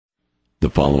The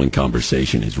following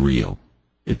conversation is real.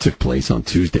 It took place on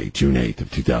Tuesday, June 8th of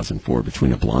 2004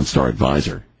 between a Blonde Star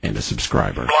advisor and a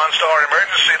subscriber. Blonde Star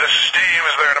emergency, this is Steve.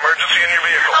 Is there an emergency in your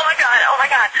vehicle? Oh my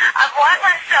God. I've locked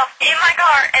myself in my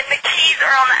car and the keys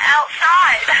are on the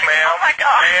outside. Ma'am, oh my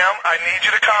God. ma'am, I need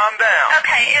you to calm down.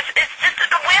 Okay, it's just that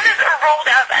the windows are rolled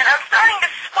up and I'm starting to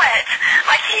sweat.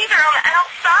 My keys are on the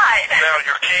outside. Now,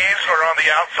 your keys are on the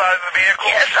outside of the vehicle?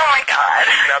 Yes, oh my God.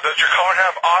 Now, does your car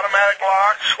have automatic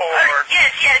locks or... Yes.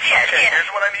 Okay,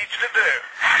 here's what I need you to do.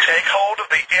 Take hold of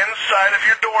the inside of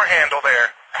your door handle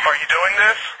there. Are you doing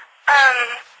this?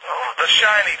 The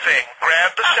shiny thing.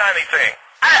 Grab the shiny thing.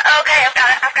 Okay, I've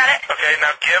got it. Okay,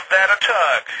 now give that a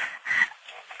tug.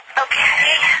 Okay.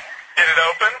 Did it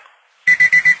open?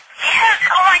 Yes,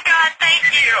 oh my God, thank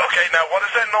you. Okay, now what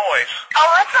is that noise? Oh,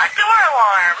 that's my door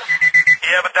alarm.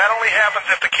 Yeah, but that only happens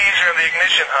if the keys are in the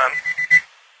ignition, hon.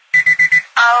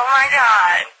 Oh my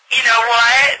God. You know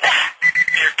what?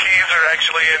 Your keys are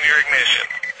actually in your ignition.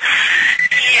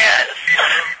 Yes.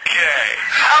 Okay.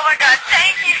 Oh my God,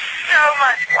 thank you so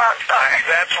much, Blonde Star.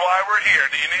 That's why we're here.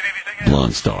 Do you need anything else?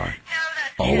 Blonde Star. No,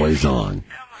 that's Always on,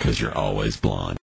 because you're always blonde.